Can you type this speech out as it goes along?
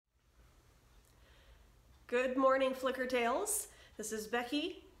Good morning, Flickertails. This is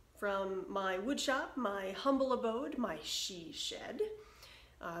Becky from my wood shop, my humble abode, my she shed.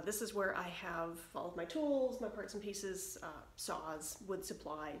 This is where I have all of my tools, my parts and pieces, saws, wood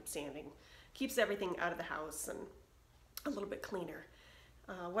supply, sanding. Keeps everything out of the house and a little bit cleaner.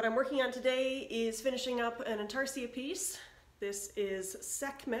 What I'm working on today is finishing up an Intarsia piece. This is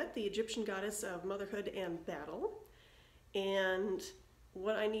Sekhmet, the Egyptian goddess of motherhood and battle. And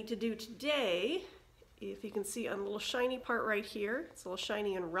what I need to do today, if you can see on the little shiny part right here, it's a little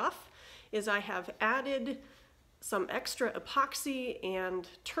shiny and rough, is I have added some extra epoxy and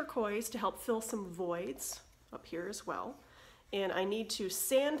turquoise to help fill some voids up here as well. And I need to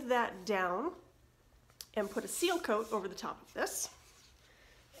sand that down and put a seal coat over the top of this.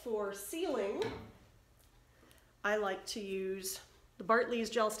 For sealing, I like to use the Bartley's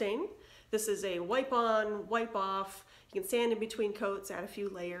gel stain. This is a wipe on, wipe off. You can sand in between coats, add a few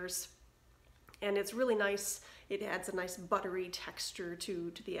layers. And it's really nice. It adds a nice buttery texture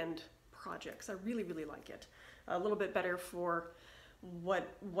to the end projects. I really, really like it. A little bit better for what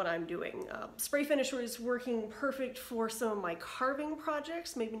I'm doing. Spray finish is working perfect for some of my carving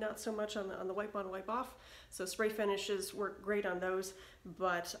projects, maybe not so much on the wipe on, wipe off. So spray finishes work great on those,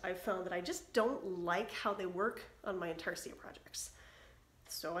 but I found that I just don't like how they work on my Intarsia projects.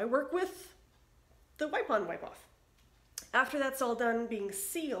 So I work with the wipe on, wipe off. After that's all done being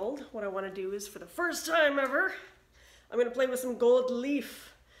sealed, what I want to do is, for the first time ever, I'm going to play with some gold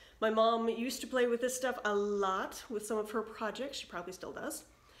leaf. My mom used to play with this stuff a lot with some of her projects. She probably still does.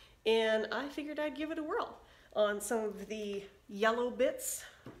 And I figured I'd give it a whirl on some of the yellow bits,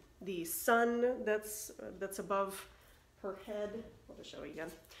 the sun that's above her head. I'll just show you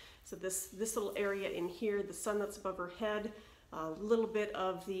again. So this little area in here, the sun that's above her head, a little bit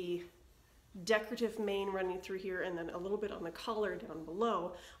of the decorative mane running through here, and then a little bit on the collar down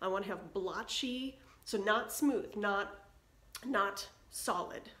below. I want to have blotchy, so not smooth, not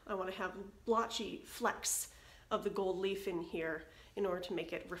solid. I want to have blotchy flecks of the gold leaf in here in order to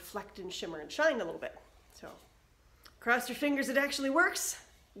make it reflect and shimmer and shine a little bit. So cross your fingers it actually works.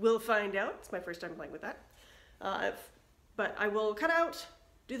 We'll find out. It's my first time playing with that. But I will cut out,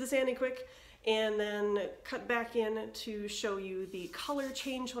 do the sanding quick, and then cut back in to show you the color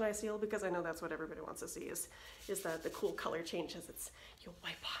change when I seal, because I know that's what everybody wants to see is the cool color change as it's, you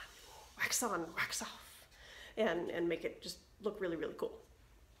wipe on, wax off, and make it just look really, really cool.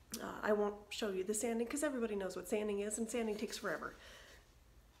 I won't show you the sanding because everybody knows what sanding is, and sanding takes forever.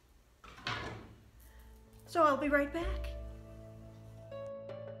 So I'll be right back.